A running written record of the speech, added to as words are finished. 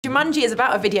Jumanji is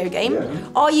about a video game. Yeah.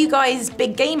 Are you guys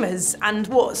big gamers, and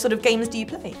what sort of games do you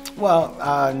play? Well,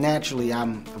 naturally,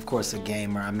 I'm of course a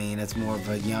gamer. I mean, it's more of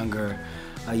a younger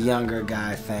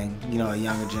guy thing, you know, a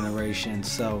younger generation.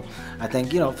 So I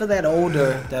think, you know, for that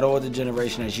older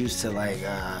generation that's used to like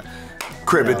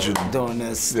cribbage, you know, doing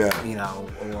this, yeah, you know,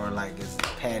 or like it's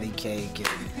patty cake and,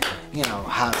 you know,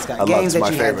 hopscotch games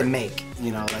that you had to make.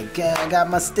 You know, like, yeah, I got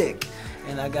my stick.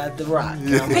 And I got the rock.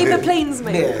 You know? Paper planes,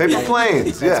 maybe. Yeah, Paper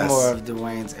planes, yes. That's more of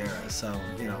Dwayne's era. So,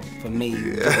 you know, for me,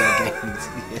 video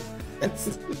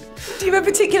games. Do you have a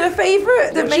particular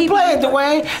favorite that maybe you play,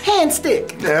 Dwayne? Hand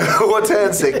stick. Yeah, what's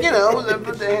hand stick? You know,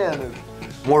 put the hand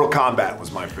in. Mortal Kombat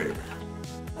was my favorite.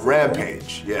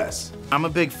 Rampage, yes. I'm a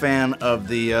big fan of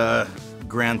the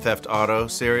Grand Theft Auto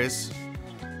series.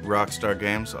 Rockstar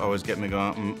Games always get me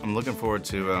going. I'm looking forward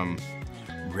to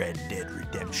Red Dead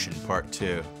Redemption Part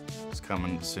 2. It's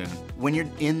coming soon. When you're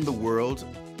in the world,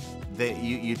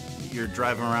 you're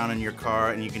driving around in your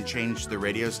car and you can change the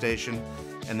radio station,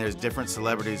 and there's different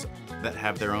celebrities that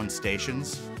have their own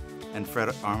stations. And Fred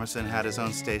Armisen had his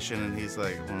own station, and he's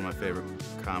like one of my favorite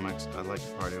comics. I'd like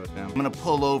to party with him. I'm gonna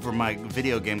pull over my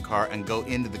video game car and go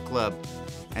into the club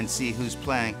and see who's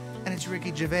playing, and it's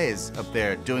Ricky Gervais up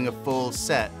there doing a full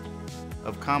set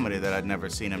of comedy that I'd never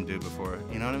seen him do before.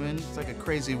 You know what I mean? It's like a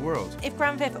crazy world. If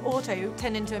Grand Theft Auto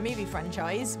turned into a movie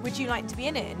franchise, would you like to be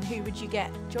in it, and who would you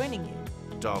get joining you?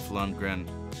 Dolph Lundgren,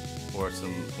 or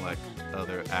some like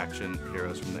other action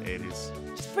heroes from the 80s.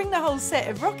 Just bring the whole set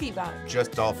of Rocky back.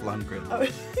 Just Dolph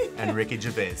Lundgren and Ricky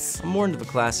Gervais. I'm more into the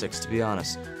classics, to be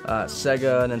honest.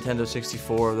 Sega, Nintendo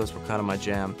 64, those were kind of my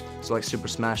jam. So like Super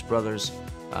Smash Brothers,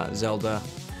 Zelda,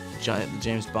 the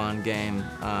James Bond game.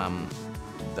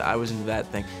 I was into that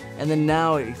thing. And then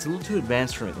now it's a little too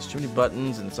advanced for me. There's too many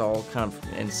buttons and it's all kind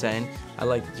of insane. I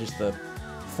like just the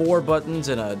 4 buttons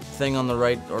and a thing on the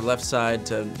right or left side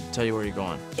to tell you where you're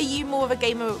going. Are you more of a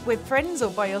gamer with friends or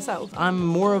by yourself? I'm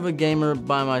more of a gamer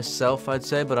by myself, I'd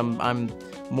say, but I'm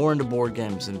more into board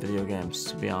games than video games,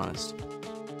 to be honest.